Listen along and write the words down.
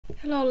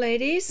Hello,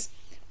 ladies.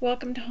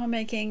 Welcome to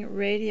Homemaking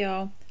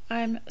Radio.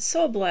 I'm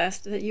so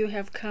blessed that you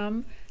have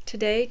come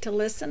today to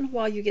listen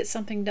while you get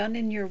something done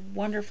in your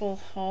wonderful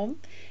home.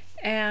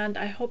 And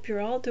I hope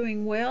you're all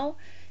doing well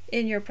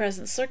in your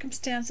present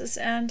circumstances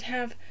and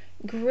have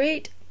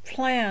great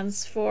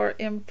plans for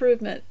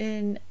improvement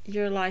in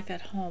your life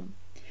at home.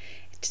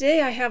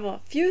 Today I have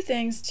a few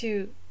things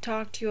to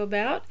talk to you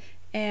about,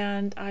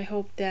 and I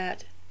hope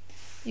that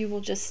you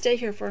will just stay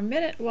here for a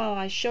minute while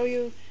I show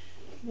you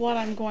what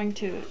I'm going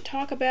to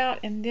talk about,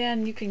 and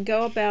then you can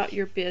go about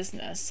your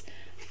business.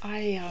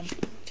 I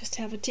just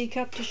have a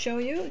teacup to show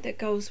you that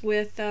goes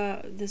with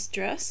this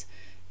dress,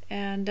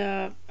 and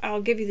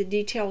I'll give you the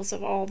details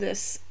of all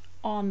this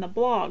on the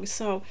blog.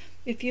 So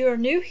if you are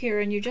new here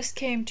and you just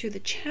came to the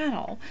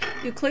channel,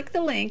 you click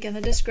the link in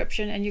the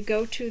description and you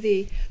go to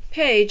the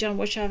page on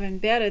which I've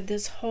embedded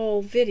this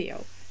whole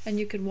video, and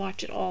you can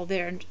watch it all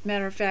there. And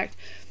matter of fact,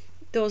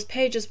 those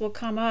pages will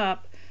come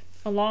up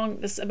along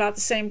this about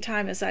the same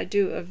time as I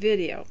do a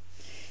video.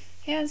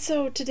 And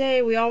so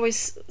today we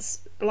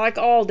always, like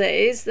all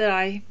days that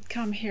I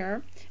come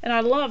here, and I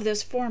love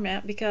this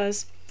format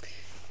because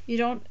you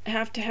don't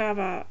have to have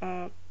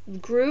a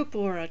group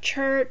or a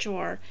church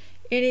or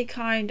any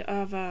kind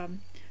of a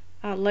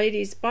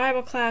ladies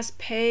Bible class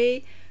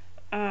pay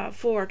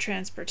for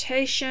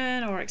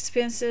transportation or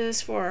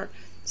expenses for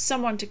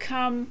someone to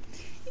come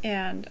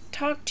and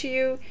talk to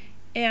you,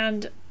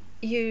 and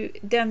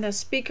then the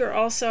speaker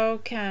also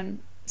can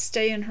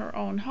stay in her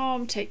own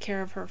home, take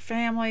care of her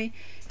family,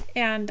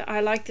 and I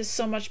like this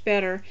so much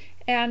better,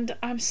 and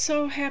I'm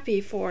so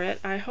happy for it.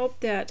 I hope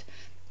that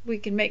we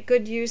can make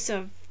good use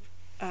of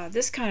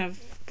this kind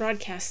of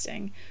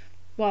broadcasting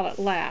while it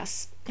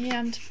lasts.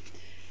 And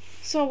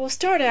so we'll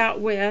start out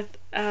with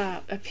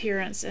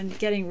appearance and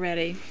getting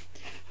ready.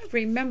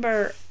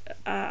 Remember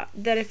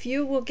that if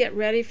you will get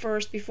ready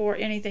first before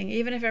anything,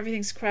 even if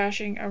everything's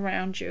crashing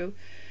around you,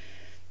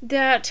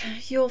 that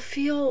you'll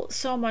feel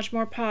so much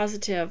more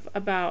positive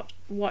about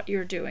what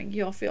you're doing.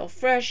 You'll feel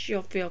fresh,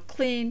 you'll feel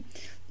clean,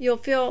 you'll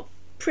feel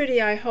pretty,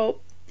 I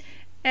hope,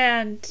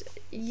 and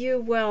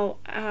you will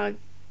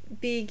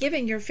be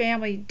giving your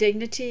family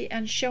dignity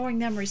and showing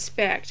them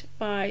respect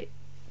by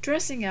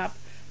dressing up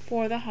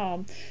for the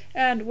home.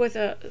 And with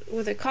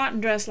a cotton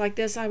dress like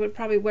this, I would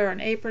probably wear an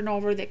apron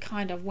over that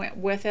kind of went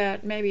with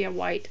it, maybe a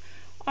white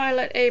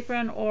eyelet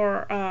apron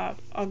or a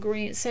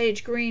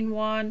sage green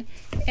one.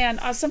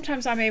 And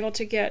sometimes I'm able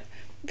to get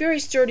very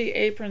sturdy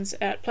aprons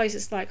at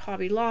places like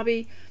Hobby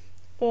Lobby,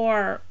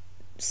 or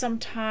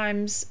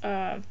sometimes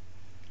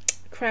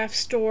craft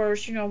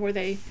stores, where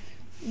they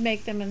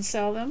make them and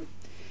sell them.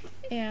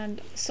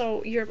 And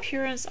so your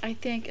appearance, I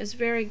think, is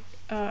very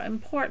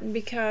important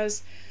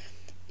because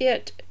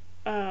it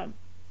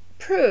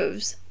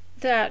proves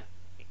that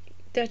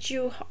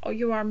you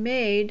are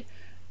made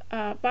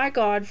by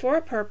God for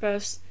a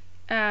purpose,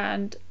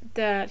 and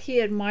that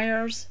He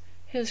admires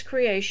His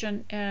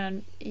creation,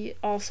 and He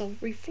also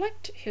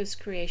reflect His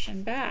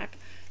creation back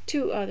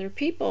to other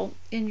people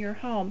in your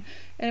home.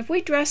 And if we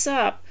dress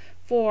up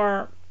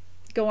for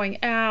going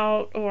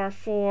out or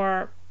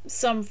for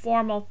some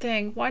formal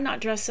thing, why not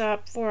dress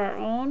up for our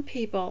own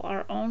people,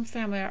 our own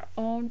family, our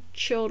own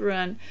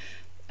children?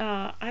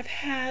 I've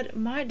had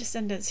my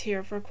descendants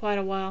here for quite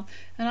a while,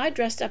 and I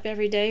dressed up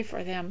every day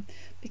for them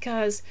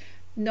because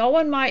no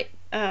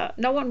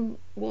one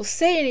will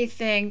say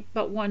anything,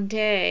 but one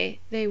day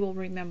they will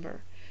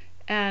remember,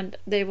 and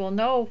they will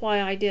know why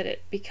I did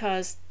it,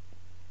 because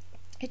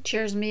it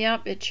cheers me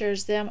up, it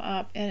cheers them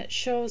up, and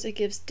it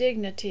gives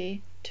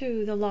dignity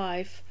to the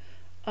life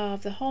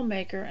of the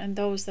homemaker and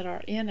those that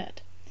are in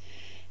it.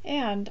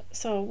 And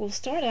so we'll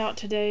start out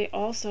today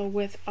also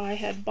with, I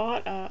had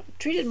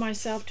treated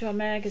myself to a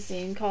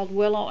magazine called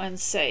Willow and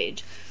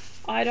Sage.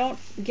 I don't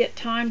get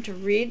time to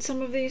read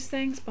some of these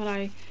things, but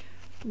I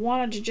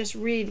wanted to just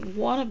read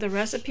one of the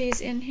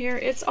recipes in here.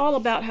 It's all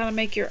about how to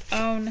make your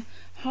own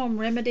home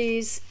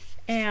remedies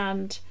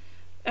and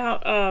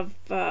out of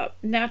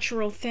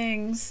natural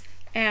things,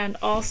 and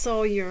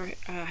also your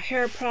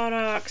hair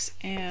products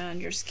and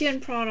your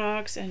skin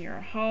products and your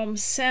home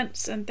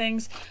scents and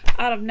things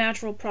out of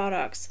natural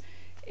products.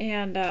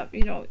 And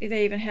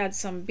they even had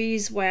some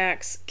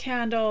beeswax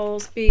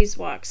candles,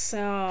 beeswax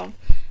salve,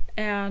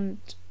 and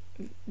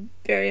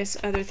various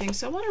other things.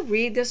 So I want to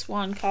read this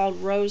one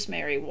called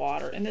Rosemary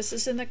Water, and this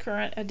is in the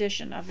current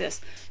edition of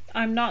this.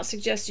 I'm not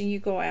suggesting you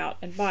go out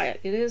and buy it.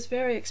 It is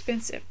very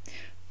expensive,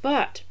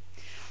 but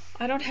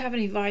I don't have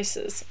any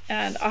vices,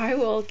 and I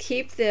will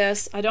keep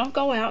this. I don't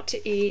go out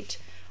to eat.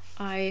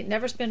 I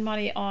never spend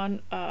money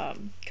on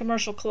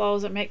commercial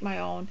clothes. I make my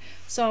own.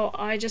 So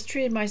I just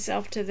treated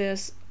myself to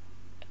this,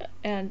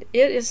 and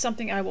it is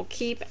something I will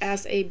keep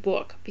as a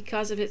book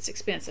because of its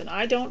expense. And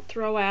I don't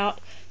throw out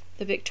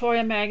the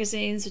Victoria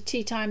magazines, the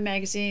Tea Time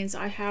magazines.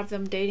 I have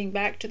them dating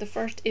back to the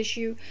first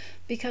issue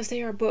because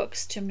they are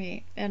books to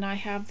me, and I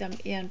have them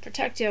in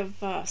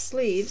protective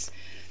sleeves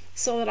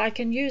so that I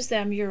can use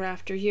them year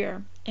after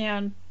year.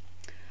 And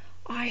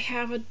I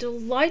have a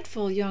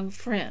delightful young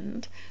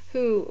friend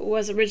who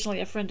was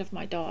originally a friend of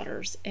my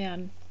daughter's,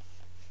 and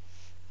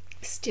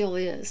still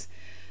is,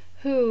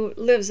 who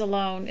lives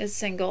alone, is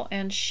single,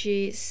 and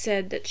she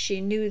said that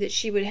she knew that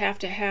she would have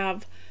to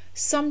have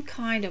some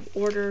kind of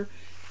order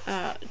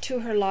to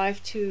her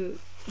life to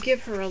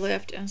give her a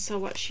lift. And so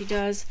what she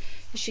does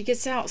is she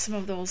gets out some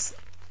of those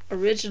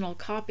original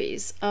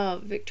copies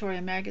of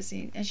Victoria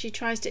magazine, and she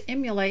tries to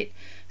emulate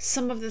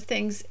some of the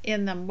things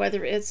in them,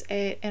 whether it's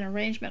an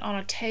arrangement on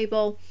a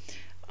table,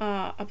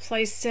 a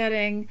place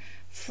setting,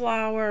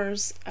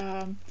 flowers,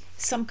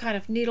 some kind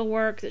of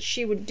needlework that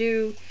she would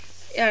do,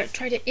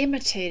 try to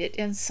imitate it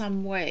in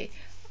some way,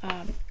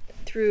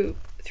 through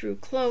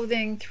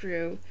clothing,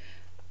 through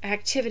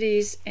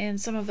activities in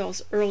some of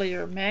those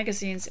earlier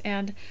magazines.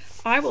 And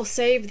I will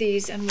save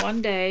these, and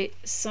one day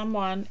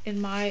someone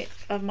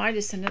of my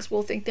descendants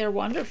will think they're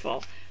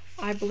wonderful.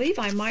 I believe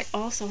I might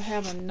also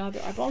have another.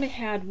 I've only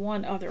had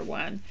one other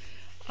one,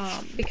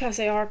 because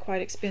they are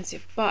quite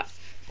expensive, but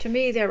to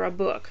me they're a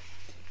book,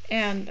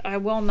 and I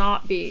will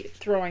not be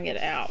throwing it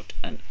out.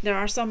 And there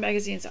are some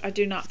magazines I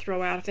do not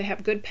throw out if they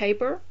have good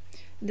paper.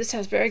 This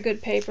has very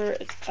good paper.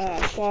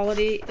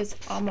 Quality is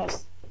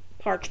almost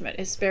parchment.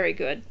 It's very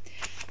good.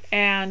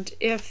 And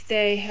if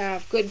they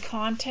have good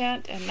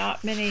content and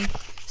not many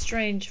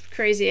strange,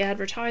 crazy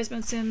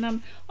advertisements in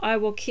them, I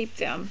will keep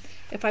them.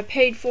 If I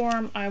paid for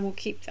them, I will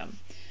keep them.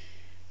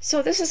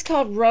 So this is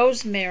called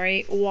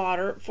Rosemary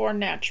Water for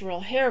Natural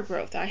Hair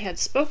Growth. I had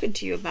spoken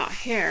to you about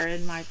hair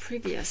in my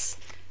previous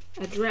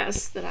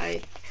address that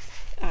I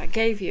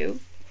gave you.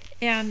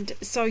 And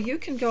so you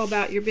can go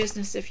about your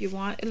business if you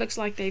want. It looks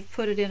like they've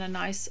put it in a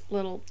nice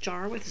little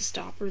jar with a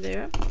stopper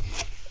there.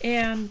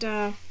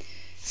 And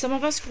some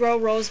of us grow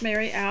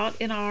rosemary out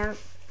in our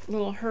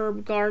little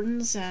herb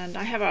gardens, and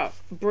I have a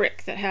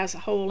brick that has a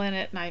hole in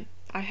it, and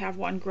I have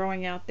one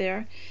growing out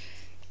there.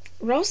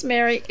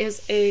 Rosemary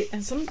is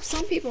and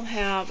some people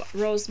have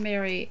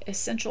rosemary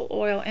essential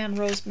oil and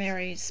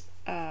rosemary's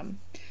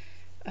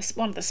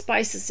one of the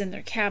spices in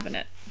their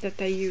cabinet that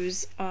they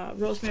use.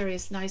 Rosemary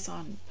is nice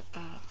on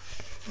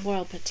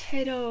boiled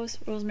potatoes.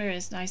 Rosemary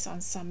is nice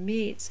on some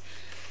meats.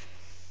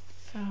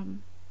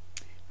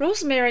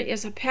 Rosemary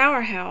is a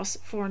powerhouse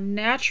for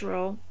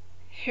natural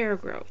hair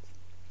growth.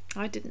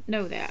 I didn't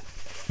know that.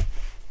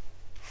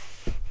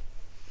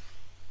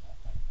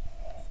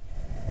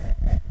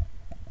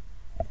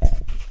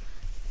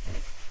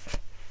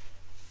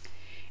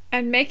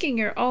 And making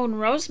your own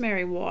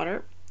rosemary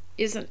water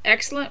is an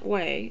excellent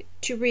way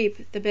to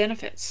reap the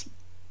benefits.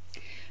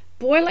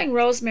 Boiling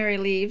rosemary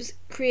leaves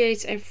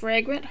creates a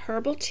fragrant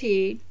herbal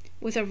tea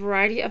with a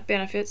variety of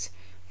benefits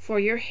for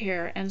your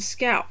hair and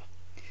scalp.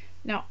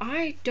 Now,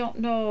 I don't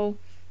know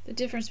the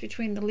difference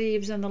between the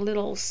leaves and the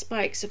little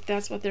spikes, if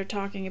that's what they're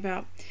talking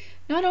about.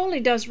 Not only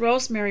does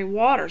rosemary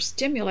water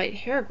stimulate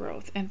hair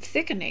growth and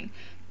thickening,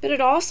 but it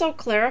also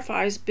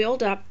clarifies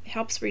buildup,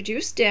 helps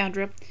reduce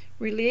dandruff,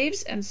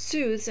 relieves and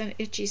soothes an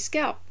itchy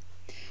scalp.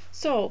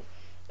 So,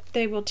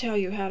 they will tell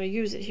you how to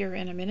use it here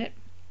in a minute.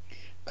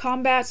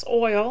 Combats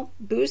oil,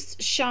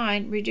 boosts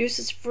shine,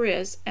 reduces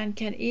frizz, and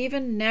can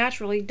even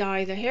naturally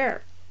dye the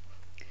hair.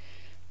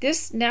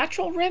 This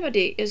natural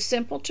remedy is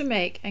simple to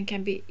make and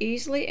can be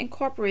easily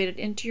incorporated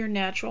into your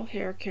natural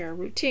hair care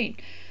routine.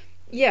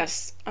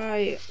 Yes,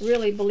 I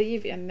really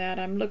believe in that.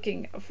 I'm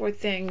looking for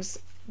things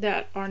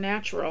that are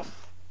natural.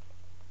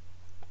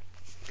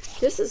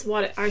 This is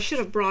what I should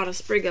have brought a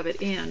sprig of it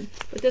in,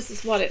 but this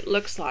is what it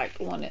looks like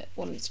when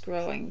it's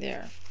growing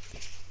there.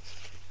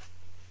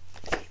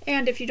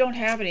 And if you don't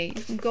have any,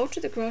 you can go to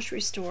the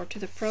grocery store, to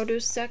the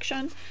produce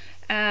section,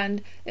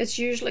 and it's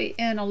usually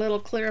in a little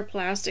clear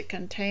plastic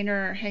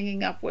container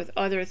hanging up with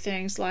other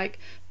things like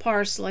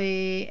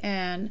parsley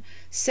and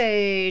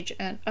sage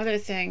and other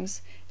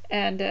things,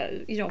 and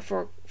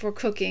for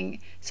cooking.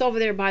 It's over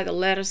there by the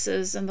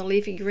lettuces and the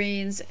leafy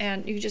greens,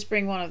 and you just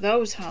bring one of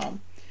those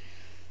home.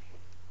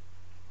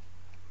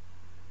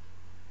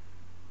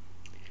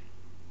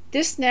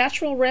 This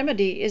natural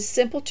remedy is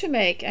simple to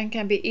make and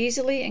can be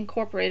easily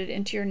incorporated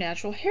into your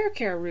natural hair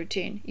care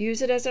routine.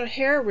 Use it as a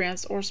hair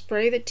rinse or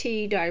spray the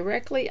tea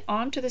directly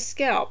onto the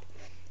scalp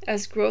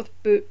as growth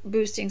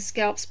boosting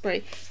scalp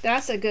spray.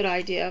 That's a good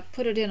idea.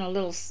 Put it in a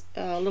little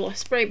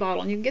spray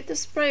bottle, and you can get the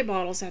spray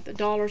bottles at the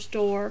dollar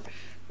store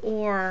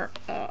or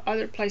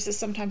other places.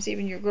 Sometimes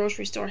even your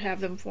grocery store have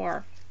them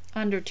for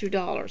under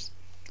 $2.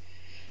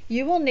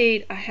 You will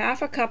need a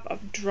half a cup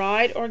of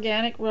dried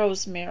organic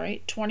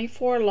rosemary,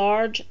 24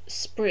 large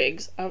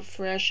sprigs of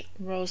fresh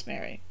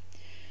rosemary,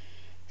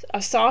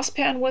 a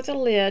saucepan with a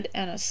lid,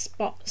 and a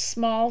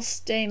small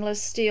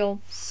stainless steel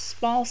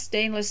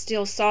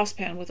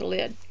saucepan with a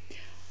lid.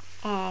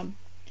 And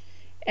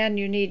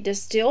you need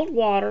distilled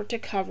water to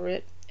cover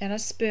it, and a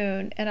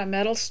spoon, and a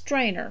metal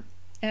strainer,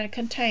 and a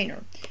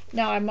container.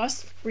 Now I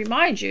must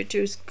remind you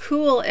to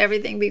cool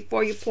everything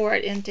before you pour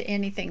it into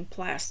anything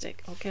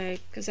plastic, okay?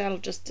 Because that'll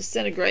just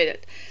disintegrate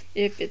it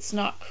if it's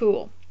not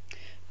cool.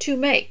 To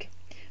make,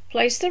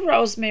 place the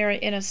rosemary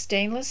in a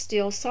stainless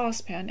steel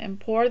saucepan and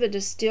pour the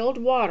distilled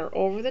water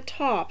over the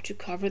top to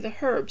cover the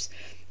herbs,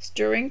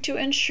 stirring to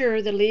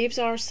ensure the leaves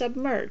are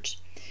submerged.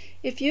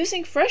 If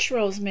using fresh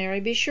rosemary,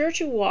 be sure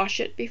to wash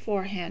it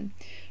beforehand.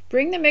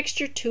 Bring the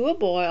mixture to a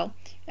boil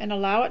and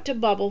allow it to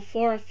bubble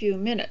for a few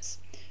minutes.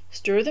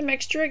 Stir the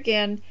mixture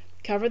again,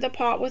 cover the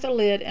pot with a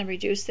lid, and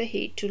reduce the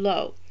heat to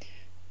low.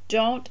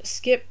 Don't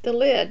skip the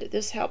lid.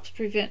 This helps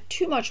prevent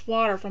too much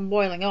water from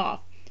boiling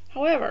off.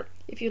 However,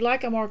 if you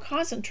like a more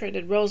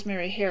concentrated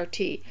rosemary hair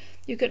tea,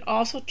 you can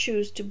also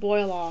choose to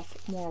boil off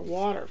more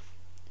water.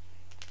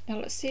 Now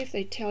let's see if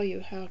they tell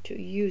you how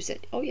to use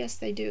it. Oh yes,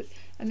 they do.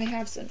 And they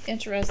have some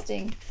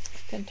interesting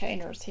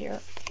containers here.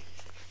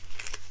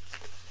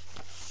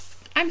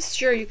 I'm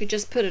sure you could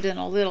just put it in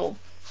a little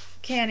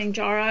canning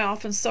jar. I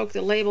often soak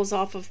the labels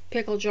off of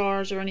pickle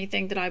jars or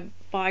anything that I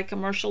buy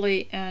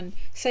commercially and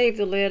save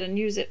the lid and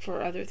use it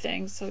for other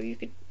things. So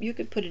you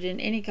could put it in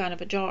any kind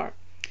of a jar.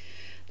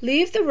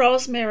 Leave the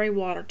rosemary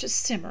water to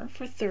simmer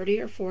for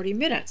 30 or 40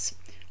 minutes,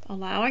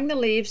 allowing the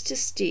leaves to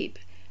steep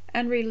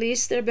and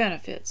release their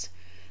benefits.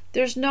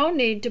 There's no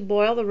need to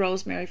boil the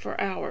rosemary for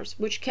hours,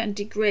 which can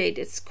degrade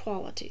its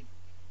quality.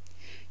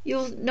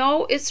 You'll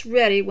know it's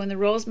ready when the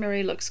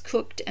rosemary looks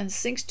cooked and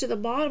sinks to the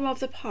bottom of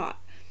the pot,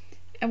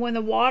 and when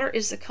the water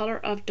is the color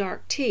of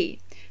dark tea.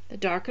 The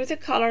darker the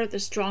color, the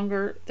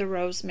stronger the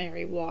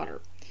rosemary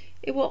water.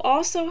 It will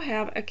also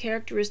have a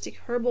characteristic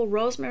herbal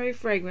rosemary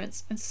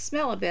fragrance and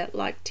smell a bit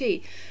like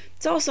tea.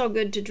 It's also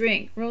good to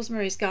drink.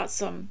 Rosemary's got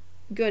some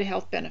good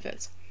health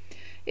benefits.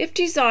 If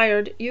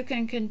desired, you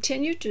can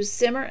continue to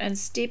simmer and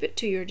steep it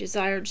to your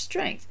desired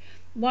strength.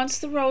 Once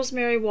the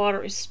rosemary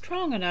water is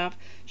strong enough,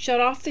 shut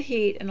off the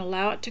heat and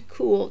allow it to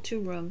cool to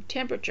room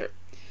temperature.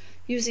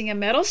 Using a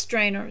metal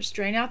strainer,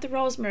 strain out the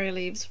rosemary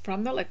leaves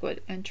from the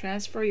liquid and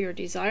transfer your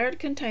desired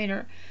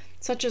container,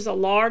 such as a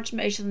large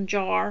mason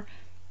jar,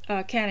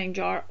 canning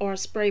jar, or a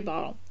spray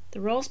bottle. The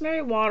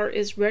rosemary water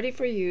is ready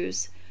for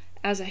use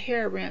as a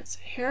hair rinse,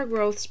 hair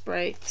growth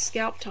spray,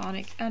 scalp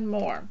tonic, and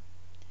more.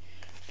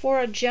 For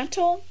a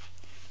gentle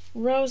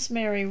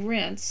rosemary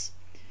rinse,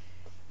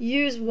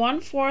 use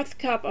 1/4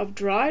 cup of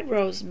dried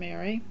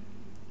rosemary,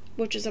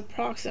 which is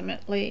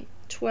approximately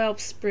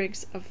 12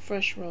 sprigs of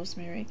fresh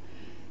rosemary,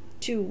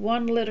 to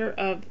 1 liter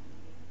of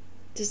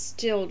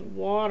distilled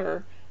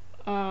water.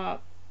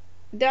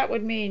 That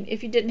would mean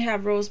if you didn't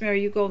have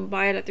rosemary, you go and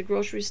buy it at the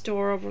grocery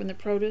store over in the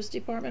produce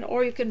department,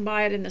 or you can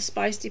buy it in the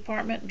spice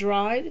department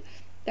dried.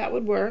 That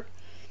would work.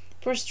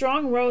 For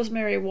strong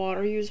rosemary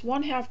water, use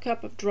 1/2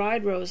 cup of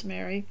dried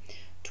rosemary,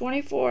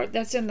 24,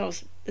 it's in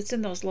those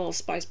little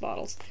spice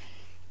bottles,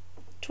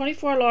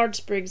 24 large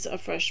sprigs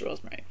of fresh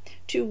rosemary,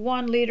 to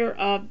 1 liter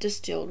of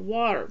distilled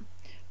water.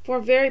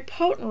 For very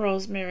potent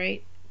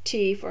rosemary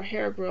tea for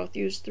hair growth,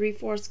 use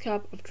 3/4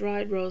 cup of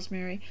dried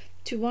rosemary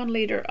to 1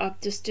 liter of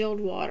distilled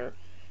water.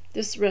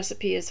 This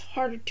recipe is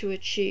harder to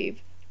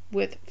achieve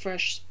with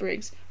fresh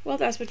sprigs. Well,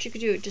 that's what you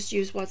could do. Just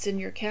use what's in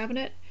your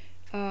cabinet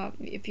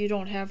if you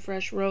don't have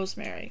fresh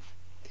rosemary.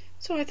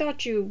 So I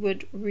thought you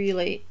would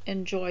really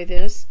enjoy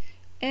this.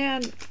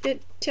 And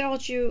it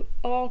tells you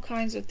all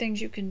kinds of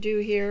things you can do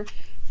here.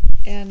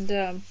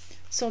 And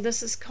so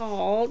this is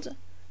called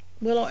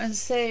Willow and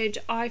Sage.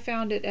 I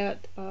found it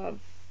at a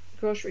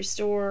grocery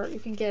store. You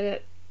can get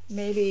it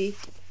maybe,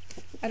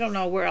 I don't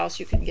know where else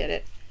you can get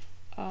it.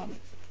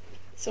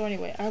 So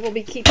anyway, I will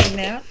be keeping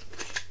that.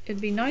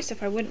 It'd be nice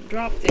if I wouldn't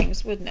drop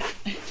things, wouldn't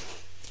it?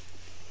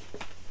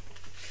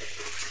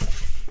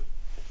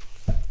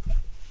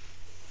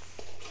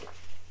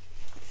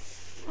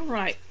 All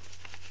right.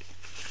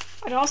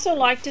 I'd also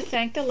like to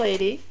thank the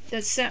lady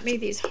that sent me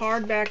these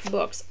hardback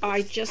books.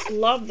 I just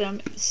love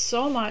them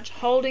so much,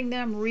 holding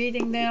them,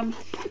 reading them.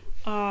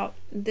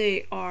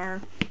 They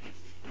are,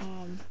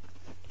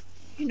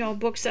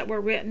 books that were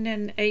written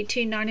in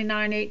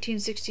 1899,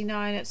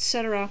 1869,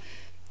 etc.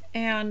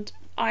 And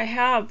I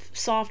have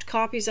soft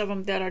copies of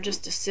them that are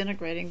just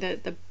disintegrating.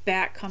 The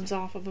back comes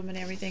off of them and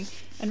everything.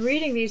 And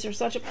reading these are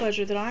such a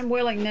pleasure that I'm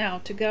willing now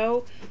to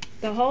go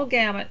the whole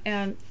gamut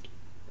and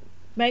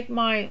make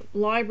my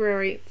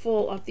library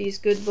full of these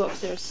good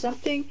books. There's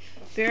something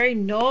very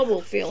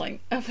noble feeling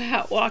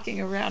about walking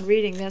around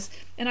reading this.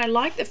 And I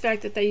like the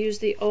fact that they use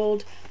the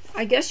old,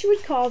 I guess you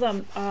would call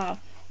them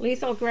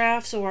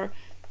lithographs, or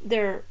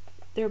they're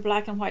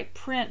black and white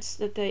prints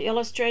that they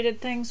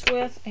illustrated things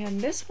with. And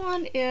this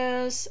one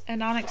is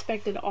An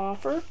Unexpected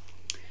Offer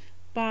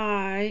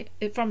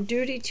from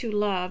Duty to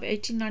Love,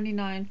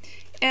 1899.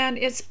 And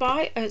it's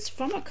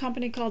from a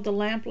company called The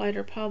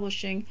Lamplighter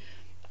Publishing.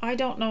 I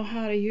don't know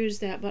how to use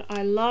that, but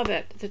I love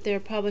it that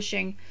they're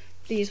publishing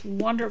these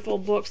wonderful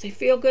books. They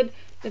feel good.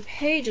 The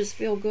pages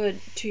feel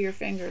good to your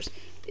fingers.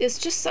 It's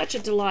just such a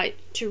delight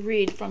to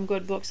read from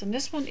good books. And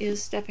this one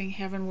is Stepping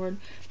Heavenward.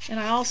 And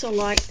I also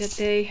like that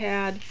they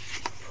had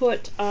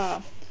put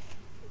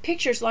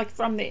pictures like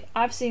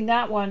I've seen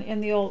that one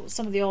in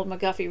some of the old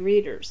McGuffey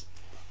readers.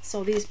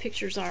 So these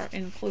pictures are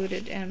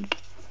included. And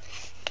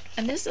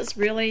this is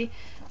really,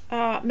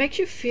 makes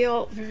you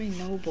feel very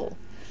noble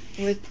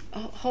with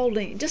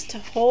just to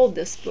hold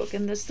this book,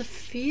 and there's the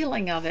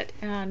feeling of it.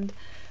 And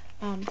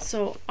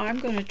so I'm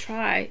going to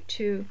try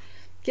to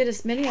get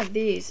as many of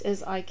these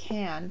as I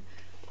can.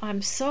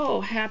 I'm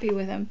so happy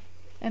with them.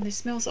 and they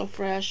smell so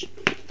fresh.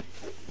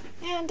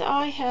 And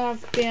I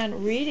have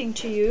been reading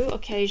to you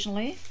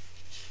occasionally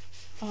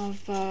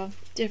of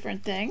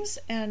different things,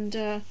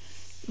 and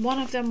one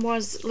of them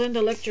was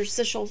Linda Lichter's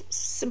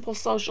Simple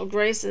Social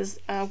Graces,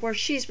 where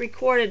she's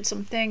recorded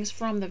some things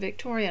from the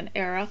Victorian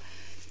era,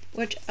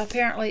 which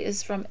apparently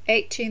is from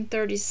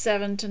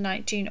 1837 to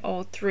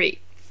 1903.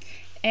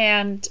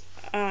 And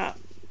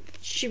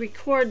she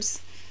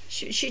records,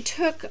 she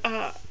took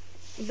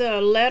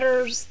the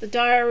letters, the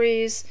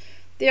diaries,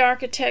 the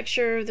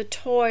architecture, the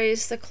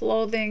toys, the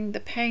clothing, the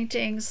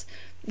paintings,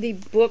 the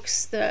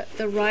books, the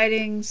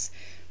writings,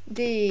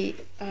 the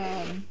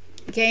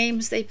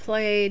games they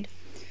played,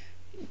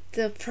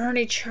 the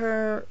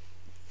furniture,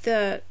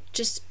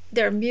 just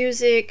their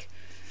music,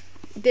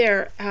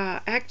 their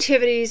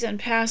activities and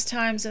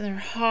pastimes and their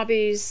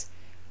hobbies,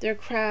 their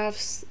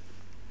crafts,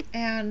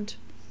 and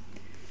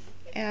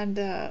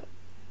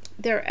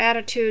their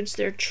attitudes,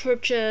 their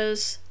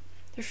churches,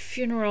 their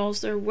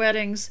funerals, their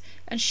weddings.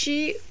 And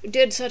she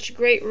did such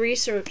great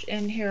research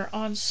in here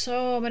on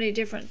so many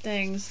different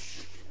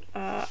things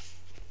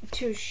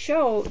to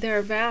show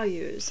their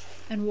values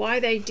and why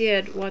they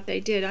did what they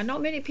did. I know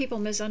many people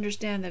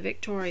misunderstand the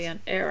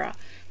Victorian era,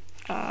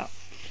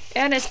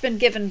 and it's been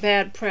given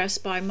bad press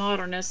by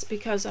modernists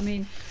because, I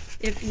mean,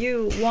 if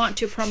you want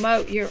to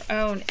promote your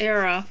own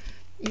era,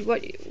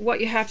 what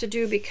you have to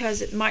do,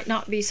 because it might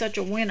not be such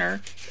a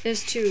winner,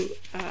 is to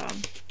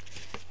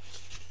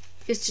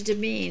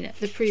demean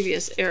the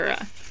previous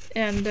era.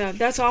 And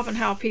that's often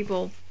how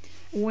people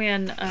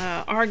win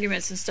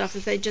arguments and stuff,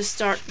 that they just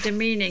start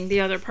demeaning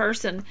the other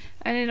person.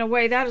 And in a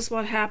way, that is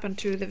what happened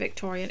to the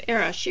Victorian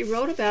era. She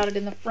wrote about it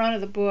in the front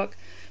of the book,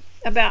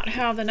 about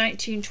how the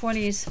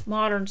 1920s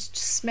moderns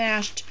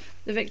smashed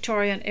the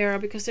Victorian era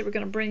because they were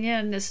going to bring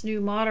in this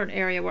new modern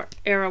era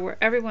where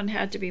everyone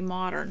had to be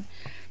modern.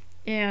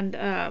 And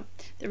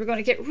they were going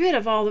to get rid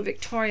of all the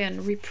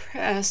Victorian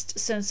repressed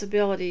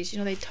sensibilities. You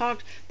know,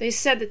 they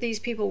said that these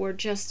people were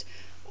just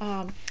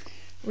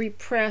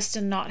repressed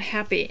and not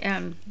happy,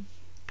 and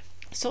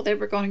so they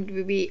were going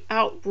to be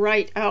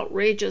outright,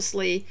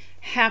 outrageously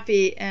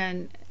happy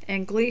and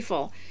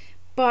gleeful.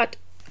 But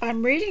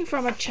I'm reading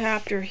from a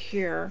chapter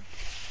here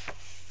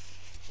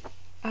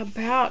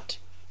about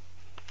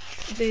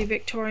the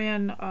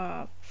Victorian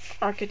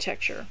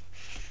architecture.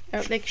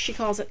 She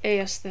calls it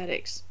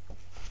aesthetics.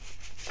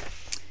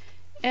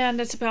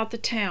 And it's about the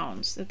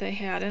towns that they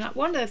had. And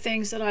one of the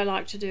things that I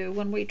like to do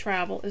when we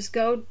travel is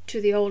go to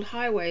the old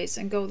highways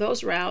and go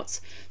those routes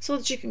so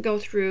that you can go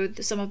through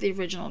some of the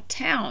original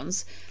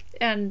towns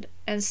and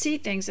see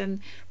things.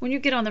 And when you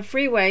get on the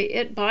freeway,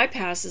 it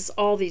bypasses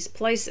all these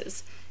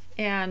places.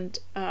 And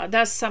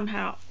that's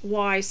somehow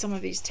why some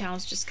of these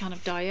towns just kind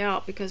of die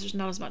out, because there's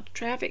not as much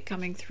traffic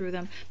coming through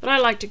them. But I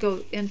like to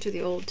go into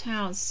the old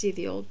towns, see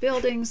the old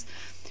buildings,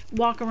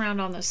 walk around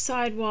on the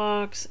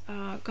sidewalks,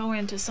 go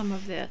into some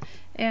of the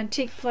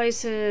antique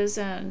places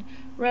and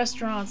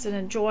restaurants, and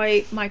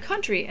enjoy my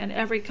country. And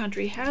every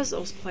country has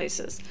those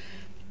places.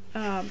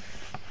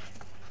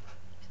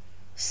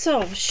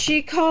 So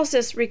she calls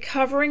this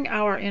recovering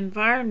our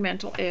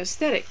environmental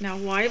aesthetic. Now,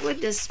 why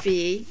would this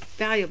be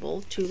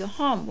valuable to the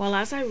home? Well,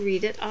 as I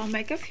read it, I'll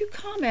make a few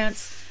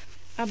comments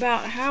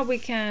about how we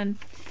can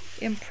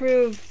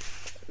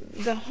improve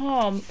the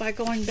home by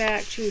going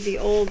back to the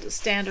old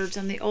standards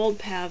and the old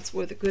paths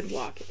where the good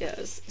walk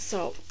is.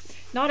 So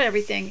not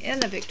everything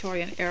in the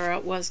Victorian era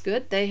was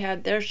good. They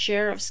had their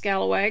share of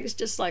scalawags,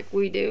 just like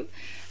we do.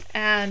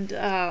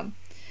 And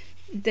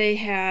they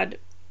had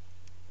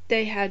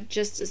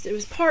just, it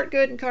was part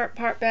good and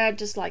part bad,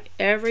 just like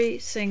every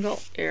single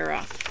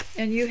era.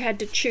 And you had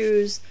to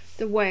choose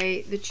the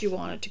way that you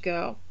wanted to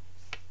go.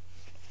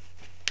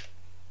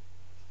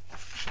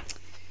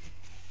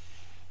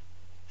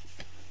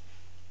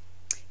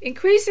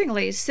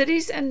 Increasingly,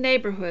 cities and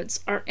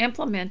neighborhoods are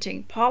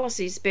implementing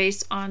policies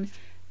based on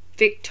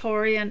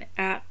Victorian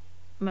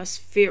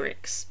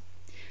atmospherics,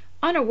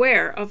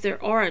 unaware of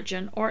their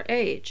origin or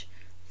age.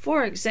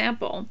 For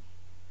example,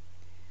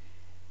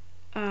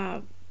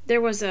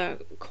 there was a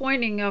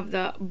coining of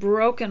the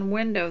broken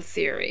window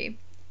theory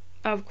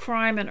of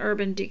crime and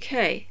urban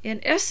decay. In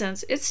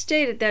essence, it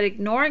stated that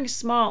ignoring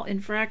small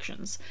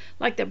infractions,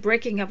 like the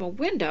breaking of a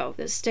window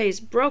that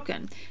stays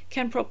broken,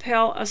 can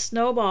propel a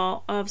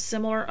snowball of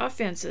similar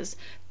offenses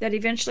that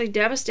eventually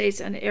devastates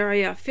an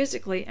area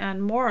physically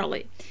and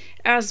morally.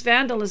 As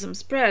vandalism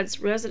spreads,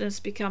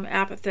 residents become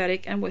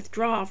apathetic and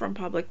withdraw from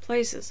public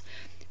places.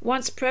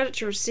 Once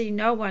predators see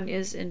no one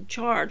is in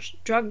charge,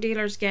 drug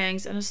dealers,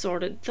 gangs, and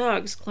assorted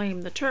thugs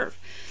claim the turf.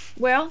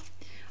 Well,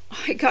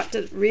 I got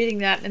to reading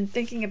that and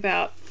thinking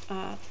about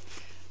a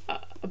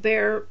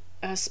bare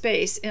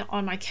space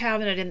on my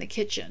cabinet in the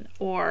kitchen,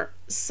 or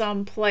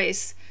some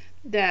place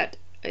that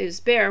is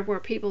bare where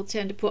people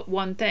tend to put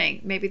one thing.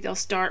 Maybe they'll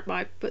start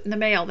by putting the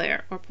mail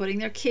there, or putting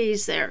their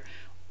keys there,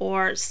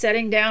 or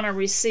setting down a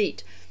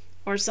receipt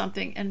or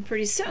something, and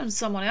pretty soon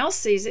someone else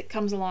sees it,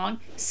 comes along,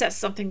 sets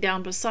something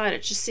down beside it.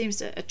 It just seems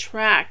to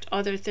attract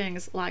other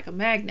things like a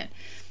magnet.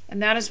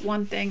 And that is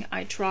one thing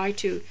I try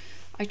to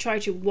I try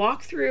to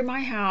walk through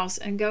my house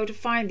and go to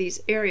find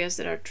these areas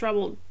that are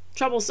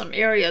troublesome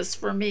areas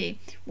for me,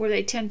 where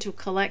they tend to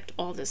collect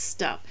all this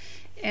stuff,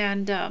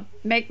 and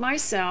make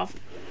myself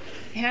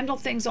handle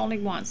things only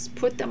once,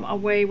 put them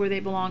away where they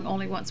belong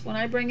only once. When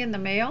I bring in the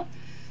mail,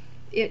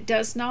 it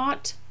does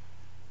not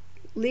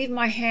leave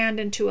my hand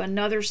into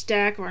another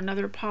stack or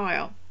another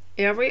pile.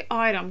 Every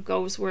item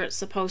goes where it's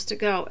supposed to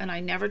go, and I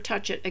never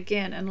touch it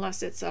again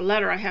unless it's a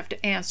letter I have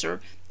to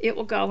answer. It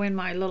will go in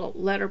my little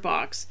letter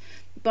box.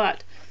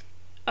 But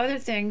other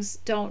things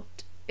don't.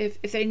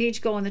 If they need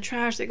to go in the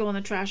trash, they go in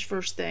the trash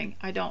first thing.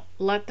 I don't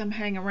let them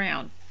hang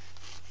around.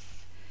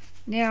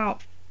 Now,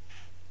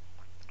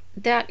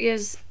 that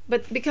is,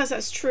 but because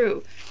that's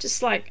true,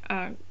 just like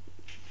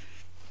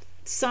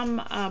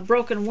some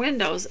broken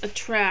windows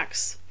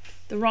attracts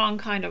the wrong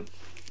kind of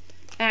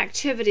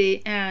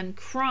activity and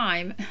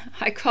crime.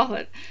 I call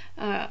it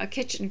a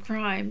kitchen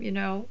crime, you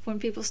know, when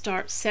people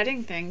start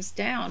setting things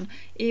down,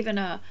 even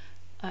a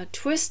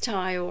twist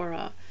tie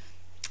or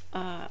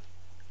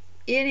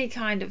any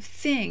kind of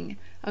thing,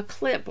 a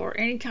clip or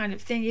any kind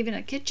of thing, even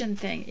a kitchen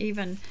thing,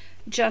 even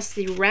just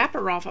the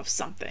wrapper off of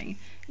something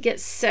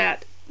gets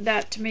set.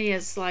 That to me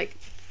is like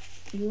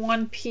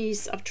one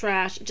piece of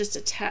trash. It just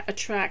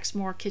attracts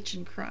more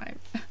kitchen crime.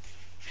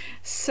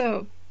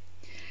 So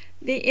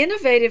the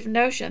innovative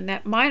notion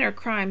that minor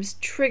crimes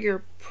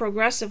trigger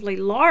progressively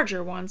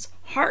larger ones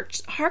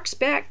harks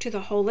back to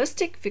the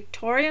holistic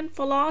Victorian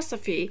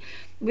philosophy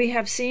we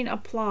have seen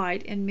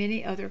applied in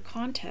many other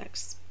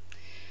contexts.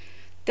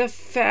 The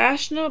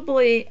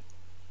fashionably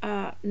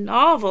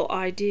novel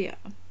idea,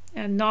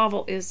 and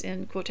novel is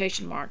in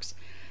quotation marks,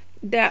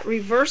 that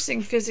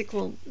reversing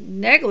physical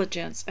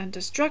negligence and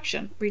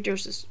destruction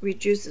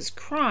reduces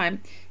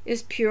crime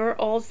is pure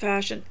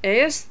old-fashioned,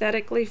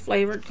 aesthetically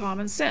flavored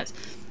common sense.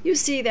 You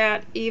see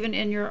that even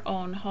in your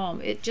own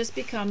home. It just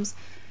becomes,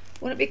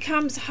 when it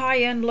becomes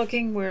high-end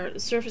looking, where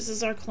the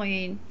surfaces are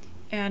clean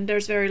and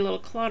there's very little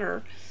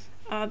clutter,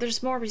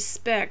 there's more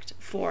respect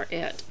for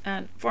it.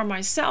 And for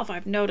myself,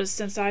 I've noticed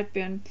since I've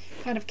been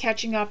kind of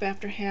catching up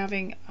after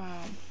having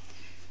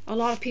a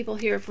lot of people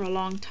here for a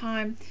long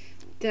time,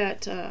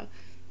 that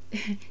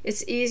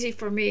it's easy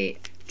for me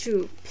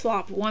to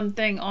plop one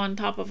thing on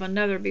top of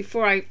another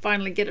before I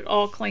finally get it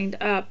all cleaned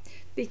up,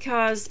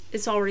 because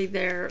it's already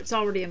there. It's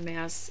already a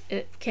mess.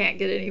 It can't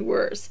get any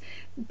worse.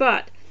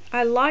 But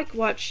I like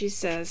what she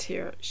says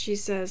here. She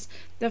says,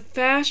 the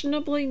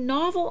fashionably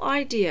novel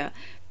idea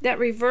that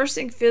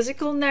reversing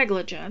physical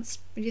negligence,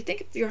 when you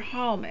think of your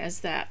home as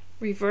that,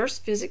 reverse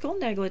physical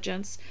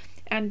negligence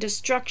and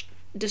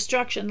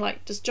destruction,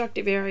 like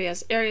destructive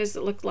areas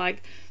that look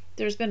like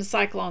there's been a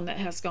cyclone that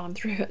has gone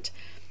through it,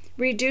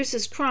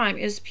 reduces crime,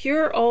 is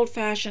pure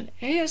old-fashioned,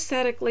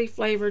 aesthetically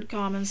flavored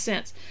common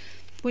sense.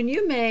 When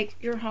you make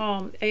your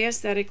home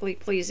aesthetically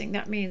pleasing,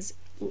 that means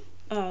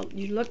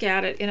you look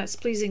at it and it's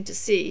pleasing to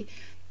see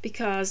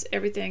because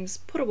everything's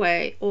put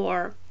away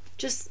or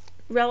just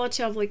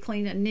relatively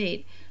clean and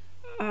neat.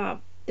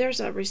 There's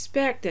a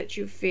respect that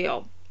you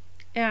feel,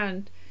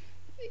 and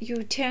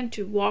you tend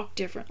to walk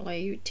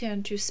differently. You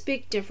tend to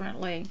speak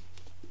differently,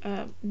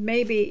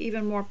 maybe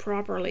even more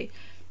properly.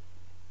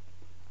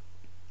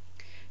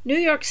 New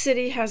York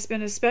City has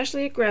been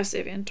especially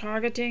aggressive in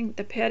targeting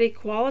the petty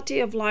quality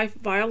of life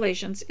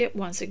violations it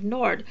once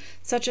ignored,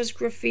 such as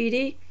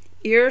graffiti,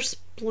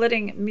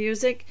 ear-splitting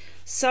music,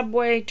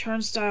 subway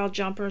turnstile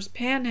jumpers,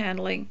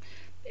 panhandling,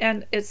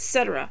 and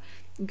etc.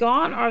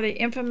 Gone are the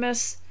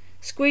infamous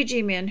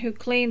squeegee men who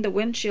cleaned the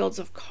windshields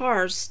of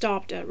cars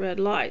stopped at red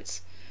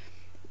lights.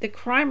 The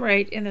crime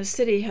rate in the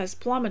city has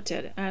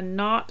plummeted, and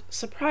not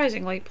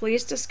surprisingly,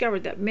 police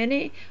discovered that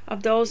many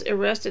of those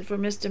arrested for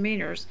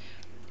misdemeanors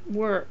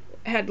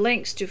had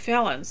links to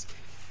felons.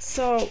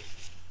 So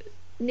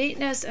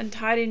neatness and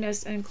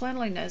tidiness and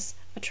cleanliness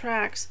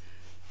attracts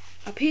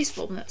a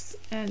peacefulness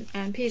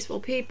and peaceful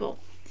people.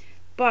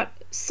 But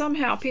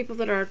somehow people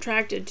that are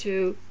attracted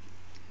to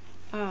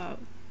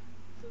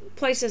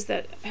places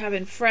that have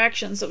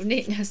infractions of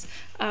neatness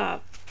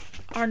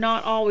are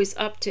not always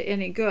up to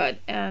any good,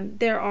 and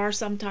there are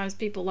sometimes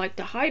people like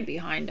to hide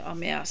behind a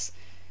mess.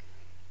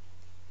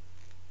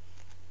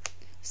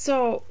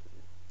 So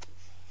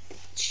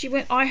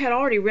I had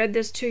already read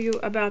this to you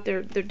about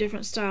their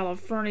different style of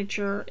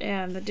furniture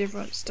and the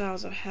different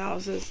styles of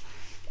houses,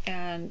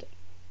 and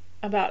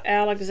about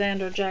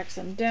Alexander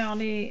Jackson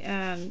Downey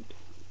and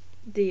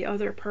the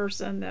other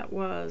person that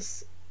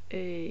was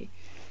a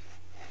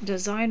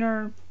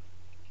designer.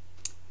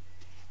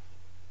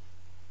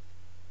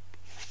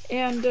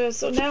 And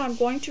so now I'm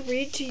going to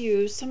read to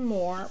you some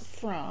more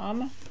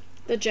from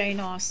the Jane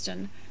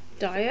Austen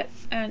diet,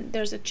 and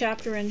there's a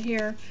chapter in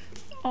here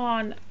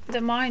on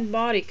the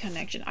mind-body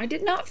connection. I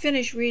did not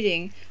finish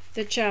reading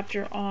the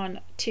chapter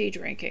on tea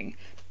drinking,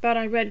 but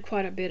I read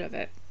quite a bit of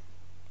it.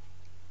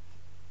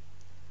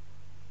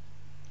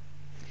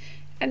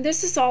 And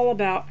this is all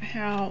about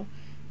how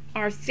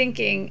our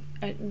thinking,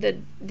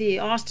 the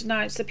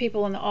Austenites, the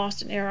people in the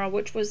Austen era,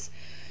 which was,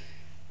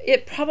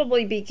 it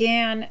probably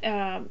began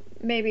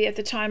maybe at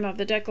the time of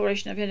the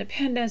Declaration of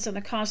Independence and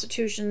the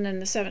Constitution in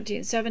the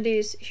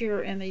 1770s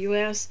here in the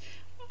U.S.,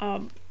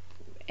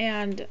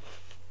 and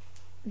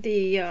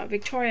the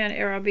Victorian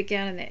era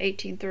began in the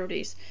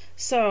 1830s.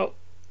 So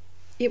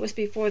it was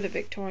before the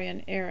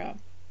Victorian era.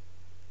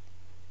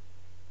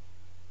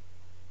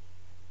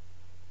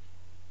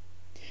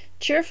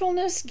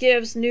 Cheerfulness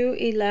gives new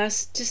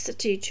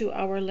elasticity to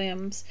our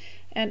limbs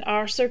and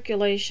our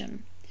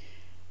circulation.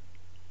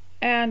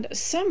 And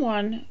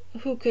someone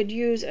who could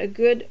use a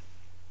good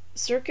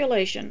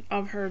circulation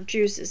of her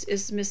juices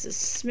is Mrs.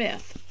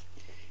 Smith,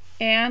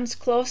 Anne's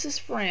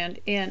closest friend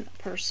in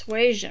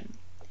persuasion.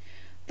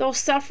 Though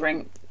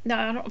suffering,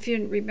 now I don't know if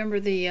you remember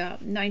the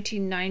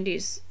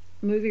 1990s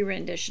movie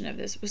rendition of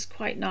this, it was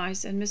quite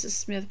nice, and Mrs.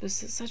 Smith was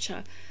such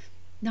a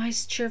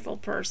nice, cheerful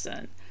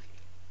person.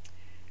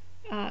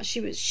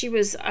 She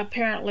was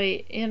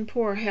apparently in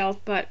poor health,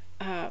 but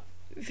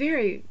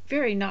very,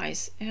 very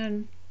nice.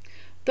 And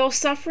though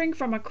suffering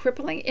from a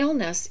crippling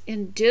illness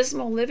in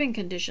dismal living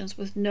conditions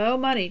with no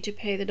money to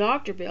pay the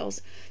doctor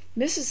bills,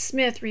 Mrs.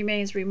 Smith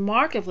remains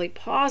remarkably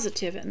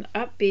positive and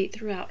upbeat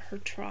throughout her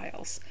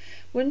trials.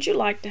 Wouldn't you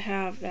like to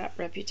have that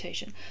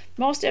reputation?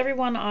 Most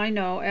everyone I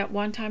know at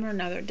one time or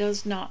another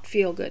does not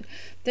feel good.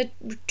 The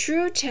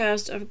true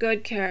test of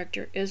good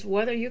character is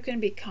whether you can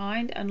be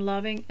kind and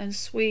loving and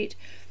sweet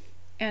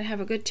and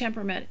have a good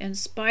temperament in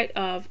spite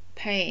of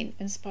pain,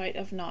 in spite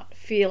of not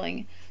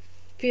feeling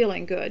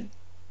good.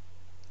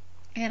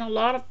 And a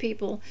lot of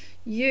people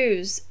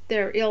use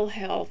their ill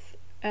health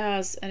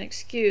as an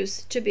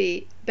excuse to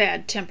be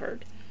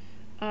bad-tempered.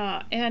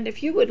 And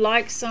if you would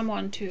like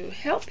someone to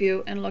help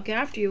you and look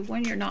after you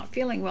when you're not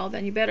feeling well,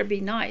 then you better be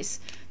nice,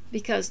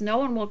 because no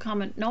one will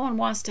come and no one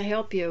wants to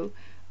help you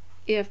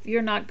if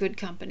you're not good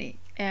company,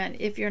 and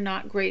if you're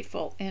not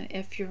grateful, and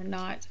if you're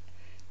not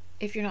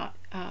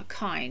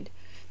kind.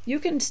 You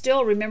can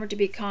still remember to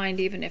be kind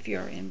even if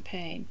you're in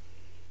pain.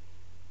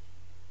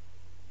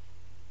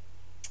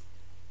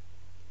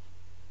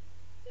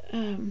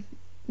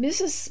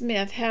 Mrs.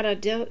 Smith had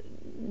a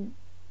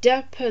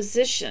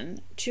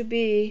deposition to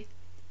be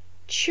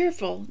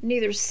cheerful.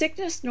 Neither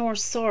sickness nor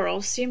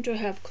sorrow seemed to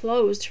have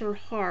closed her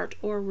heart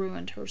or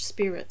ruined her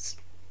spirits.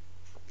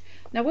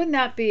 Now, wouldn't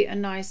that be a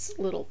nice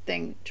little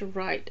thing to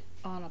write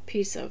on a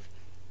piece of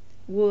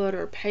wood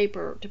or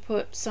paper to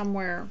put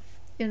somewhere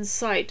in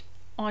sight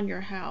on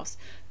your house?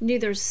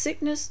 Neither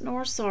sickness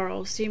nor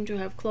sorrow seemed to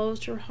have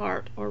closed her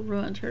heart or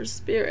ruined her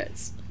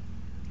spirits.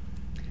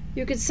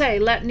 You could say,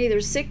 let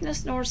neither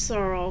sickness nor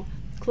sorrow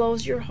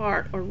close your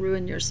heart or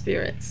ruin your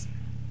spirits.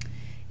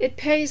 It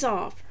pays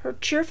off. Her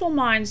cheerful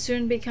mind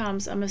soon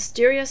becomes a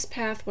mysterious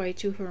pathway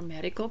to her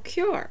medical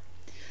cure.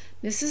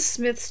 Mrs.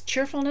 Smith's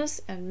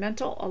cheerfulness and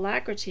mental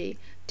alacrity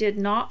did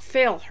not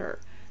fail her,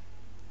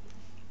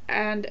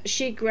 and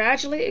she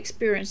gradually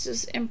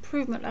experiences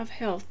improvement of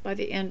health by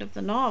the end of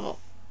the novel.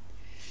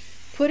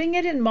 Putting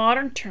it in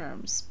modern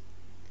terms,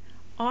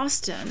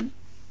 Austen,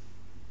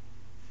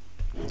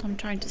 I'm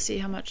trying to see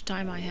how much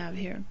time I have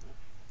here.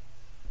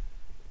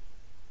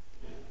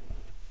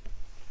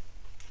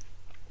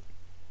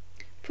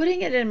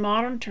 Putting it in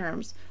modern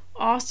terms,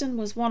 Austen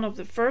was one of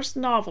the first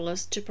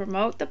novelists to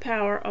promote the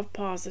power of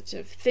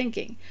positive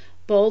thinking,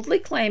 boldly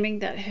claiming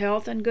that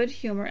health and good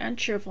humor and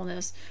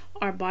cheerfulness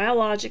are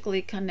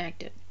biologically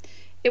connected.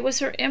 It was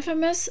her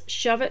infamous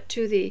shove it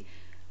to the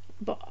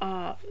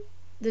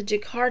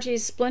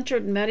Descartes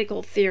splintered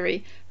medical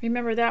theory.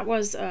 Remember, that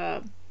was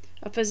a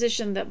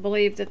physician that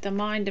believed that the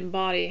mind and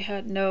body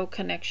had no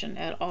connection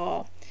at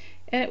all,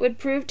 and it would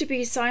prove to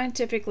be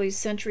scientifically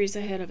centuries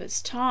ahead of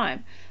its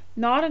time.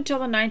 Not until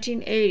the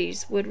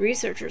 1980s would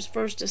researchers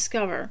first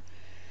discover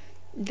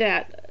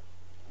that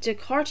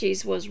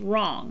Descartes was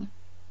wrong,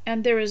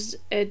 and there is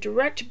a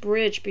direct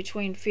bridge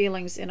between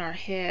feelings in our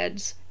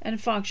heads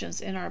and functions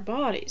in our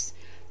bodies.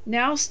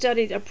 Now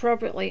studied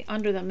appropriately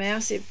under the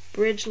massive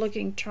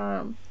bridge-looking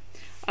term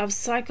of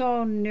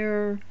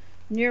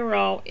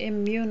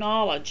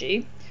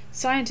psychoneuroimmunology,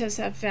 scientists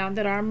have found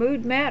that our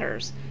mood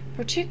matters,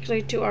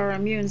 particularly to our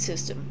immune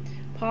system.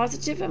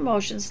 Positive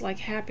emotions like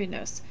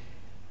happiness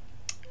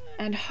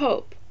and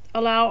hope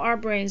allow our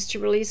brains to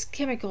release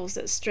chemicals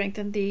that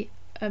strengthen the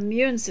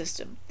immune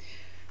system,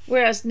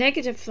 whereas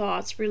negative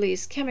thoughts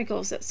release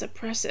chemicals that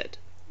suppress it.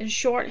 In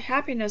short,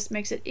 happiness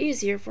makes it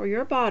easier for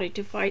your body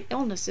to fight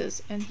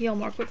illnesses and heal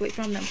more quickly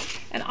from them.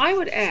 And I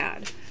would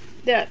add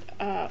that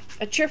a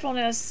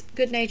cheerfulness,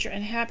 good nature,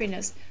 and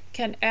happiness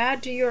can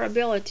add to your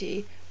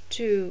ability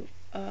to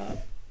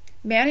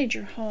manage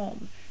your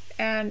home.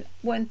 And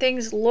when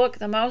things look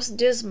the most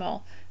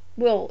dismal,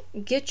 will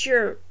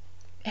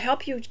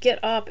help you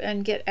get up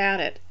and get at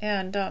it.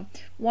 And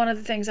one of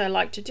the things I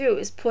like to do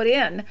is put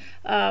in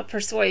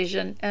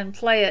persuasion and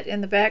play it in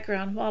the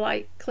background while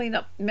I clean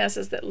up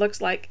messes that looks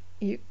like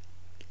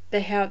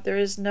there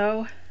is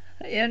no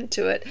end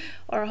to it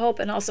or hope,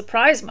 and I'll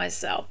surprise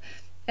myself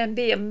and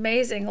be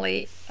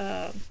amazingly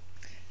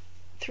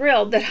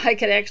thrilled that I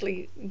could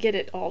actually get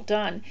it all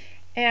done.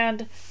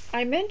 And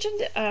I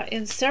mentioned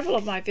in several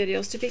of my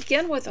videos to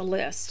begin with a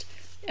list.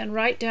 and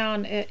write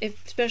down,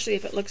 especially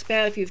if it looks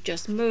bad, if you've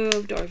just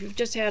moved or if you've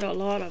just had a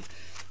lot of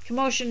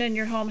commotion in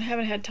your home and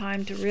haven't had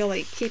time to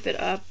really keep it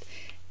up,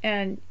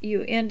 and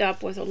you end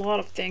up with a lot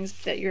of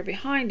things that you're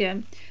behind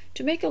in,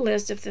 to make a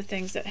list of the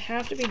things that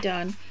have to be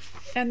done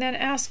and then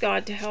ask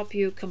God to help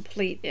you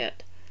complete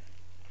it.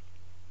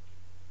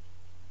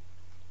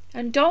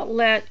 And don't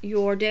let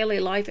your daily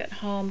life at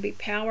home be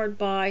powered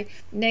by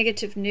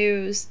negative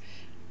news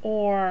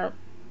or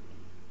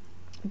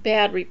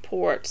bad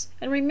reports.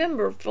 And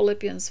remember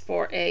Philippians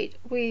 4:8.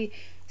 We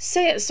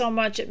say it so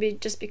much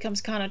it just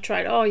becomes kind of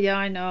trite. Oh yeah,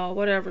 I know,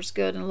 whatever's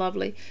good and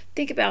lovely.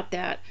 Think about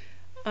that.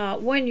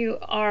 When you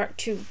are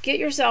to get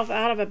yourself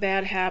out of a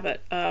bad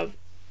habit of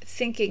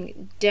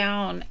thinking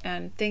down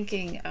and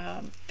thinking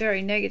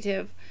very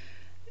negative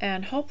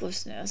and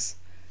hopelessness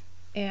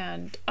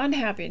and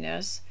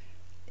unhappiness,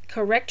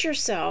 correct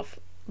yourself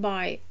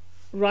by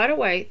right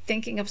away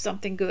thinking of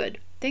something good,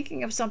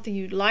 thinking of something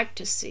you'd like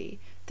to see,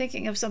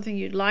 thinking of something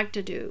you'd like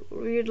to do,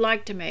 or you'd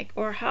like to make,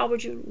 or how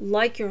would you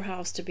like your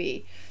house to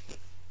be,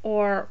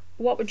 or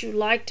what would you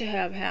like to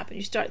have happen.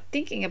 You start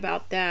thinking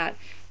about that,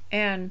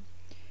 and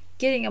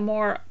getting a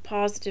more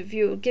positive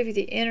view will give you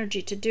the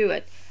energy to do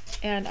it.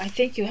 And I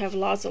think you have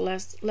lots of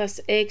less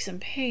aches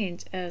and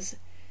pains as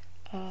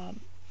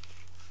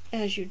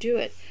you do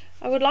it.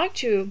 I would like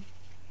to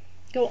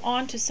go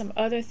on to some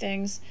other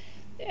things,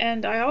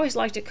 and I always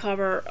like to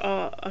cover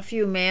a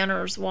few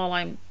manners while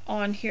I'm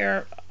on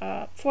here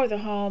for the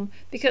home,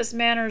 because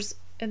manners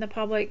in the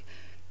public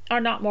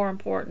are not more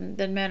important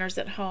than manners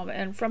at home,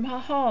 and from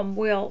home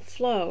will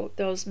flow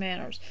those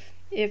manners.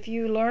 If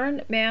you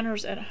learn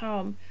manners at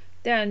home,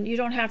 then you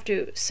don't have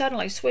to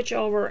suddenly switch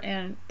over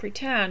and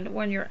pretend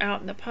when you're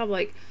out in the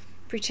public,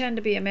 pretend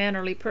to be a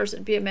mannerly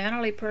person. Be a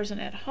mannerly person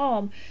at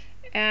home,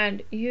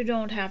 and you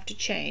don't have to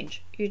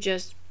change.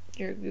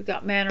 You've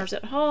got manners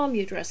at home,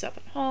 you dress up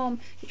at home,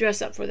 you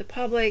dress up for the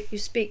public, you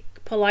speak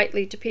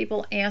politely to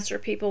people, answer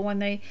people when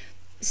they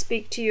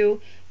speak to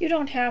you. You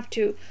don't have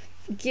to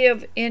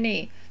give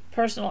any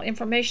personal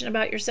information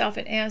about yourself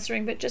in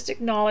answering, but just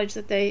acknowledge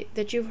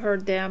that you've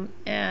heard them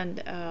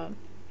and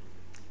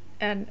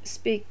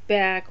speak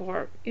back,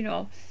 or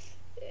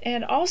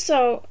and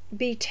also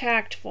be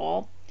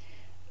tactful.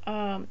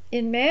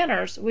 In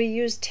manners, we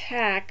use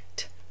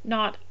tact,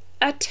 not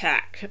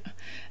attack,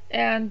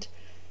 and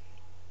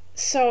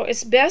so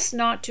it's best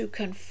not to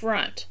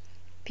confront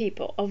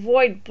people.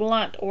 Avoid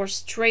blunt or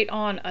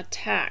straight-on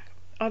attack.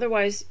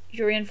 Otherwise,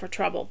 you're in for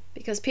trouble,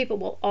 because people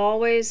will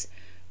always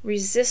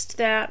resist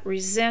that,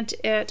 resent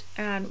it,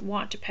 and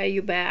want to pay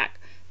you back.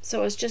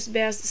 So it's just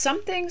best.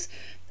 Some things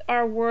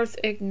are worth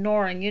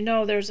ignoring.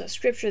 There's a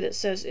scripture that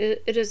says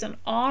it is an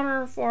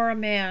honor for a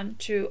man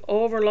to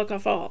overlook a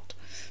fault,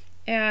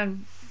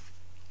 and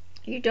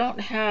we don't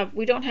have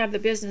the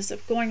business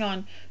of going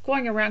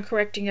around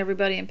correcting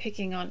everybody and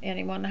picking on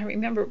anyone. I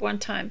remember one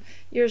time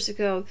years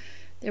ago,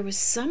 there was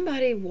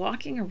somebody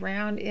walking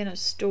around in a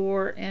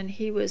store, and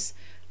he was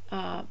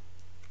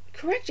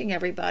correcting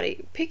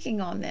everybody,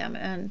 picking on them,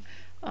 and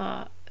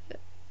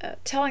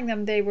telling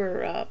them they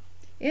were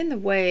in the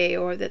way,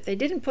 or that they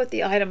didn't put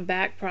the item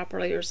back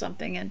properly or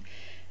something. And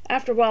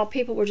after a while,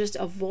 people were just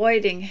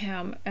avoiding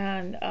him,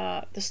 and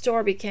the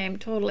store became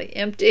totally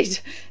emptied.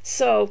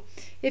 So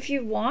if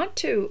you want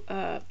to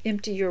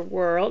empty your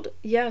world,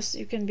 yes,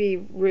 you can be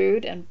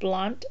rude and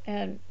blunt,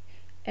 and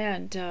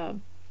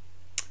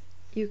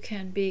you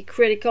can be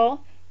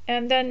critical,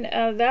 and then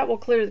that will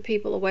clear the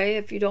people away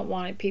if you don't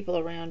want people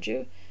around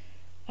you.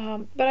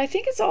 But I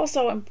think it's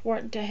also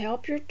important to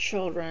help your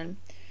children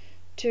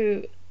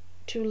to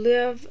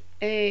live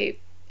a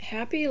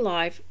happy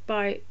life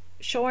by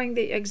showing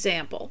the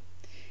example,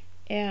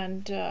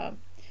 and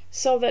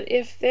so that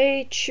if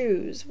they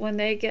choose, when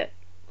they get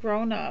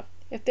grown up,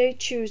 if they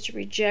choose to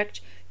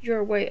reject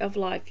your way of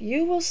life,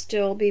 you will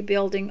still be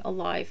building a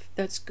life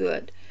that's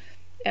good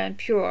and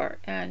pure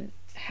and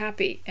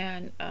happy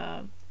and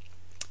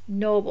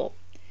noble.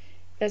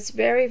 That's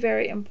very,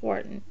 very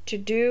important, to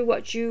do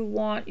what you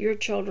want your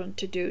children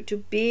to do, to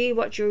be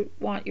what you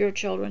want your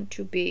children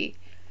to be.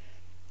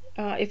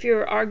 If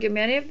you're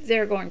argumentative,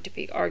 they're going to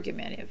be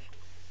argumentative.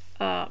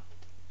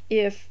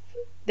 If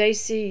they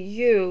see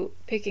you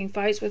picking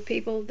fights with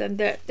people, then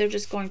they're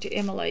just going to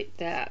emulate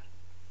that.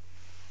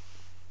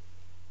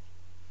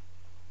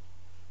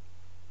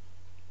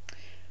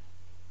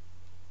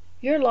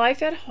 Your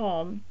life at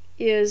home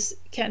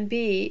can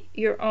be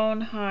your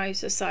own high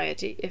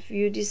society if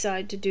you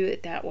decide to do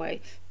it that way.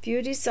 If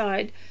you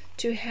decide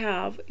to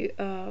have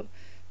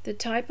the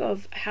type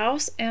of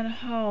house and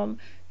home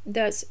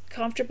that's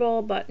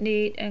comfortable but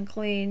neat and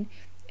clean,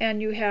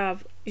 and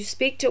you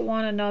speak to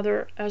one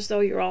another as though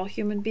you're all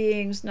human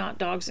beings, not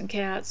dogs and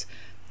cats,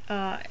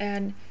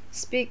 and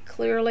speak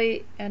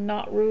clearly and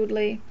not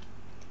rudely,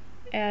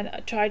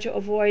 and try to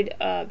avoid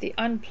the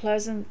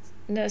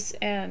unpleasantness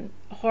and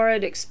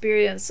horrid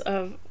experience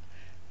of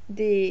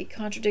the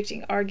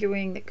contradicting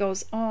arguing that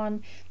goes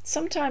on.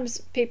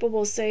 Sometimes people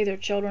will say their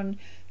children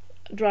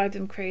drive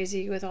them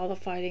crazy with all the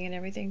fighting and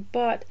everything,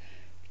 but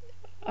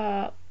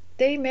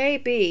they may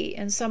be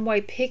in some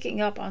way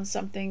picking up on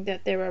something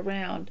that they're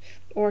around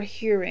or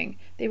hearing.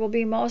 They will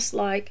be most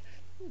like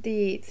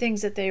the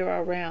things that they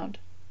are around.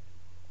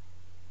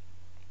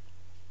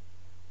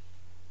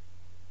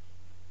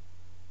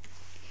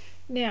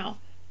 Now,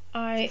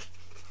 I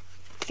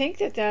think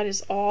that that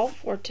is all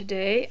for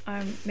today.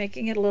 I'm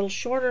making it a little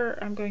shorter.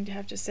 I'm going to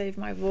have to save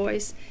my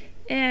voice,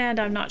 and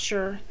I'm not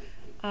sure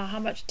how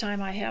much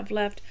time I have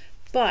left,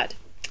 but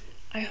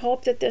I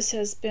hope that this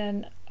has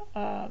been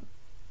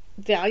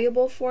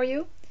valuable for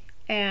you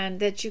and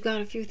that you got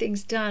a few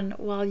things done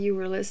while you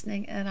were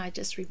listening. And I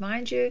just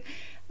remind you,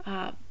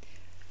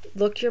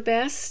 look your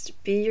best,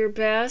 be your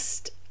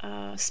best,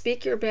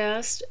 speak your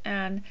best,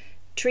 and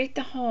treat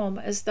the home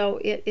as though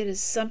it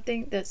is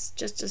something that's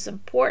just as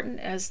important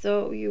as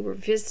though you were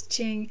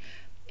visiting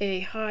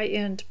a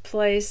high-end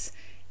place,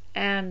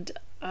 and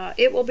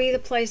it will be the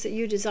place that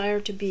you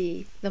desire to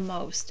be the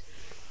most.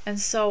 And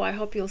so I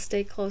hope you'll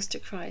stay close to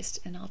Christ,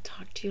 and I'll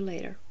talk to you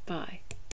later. Bye.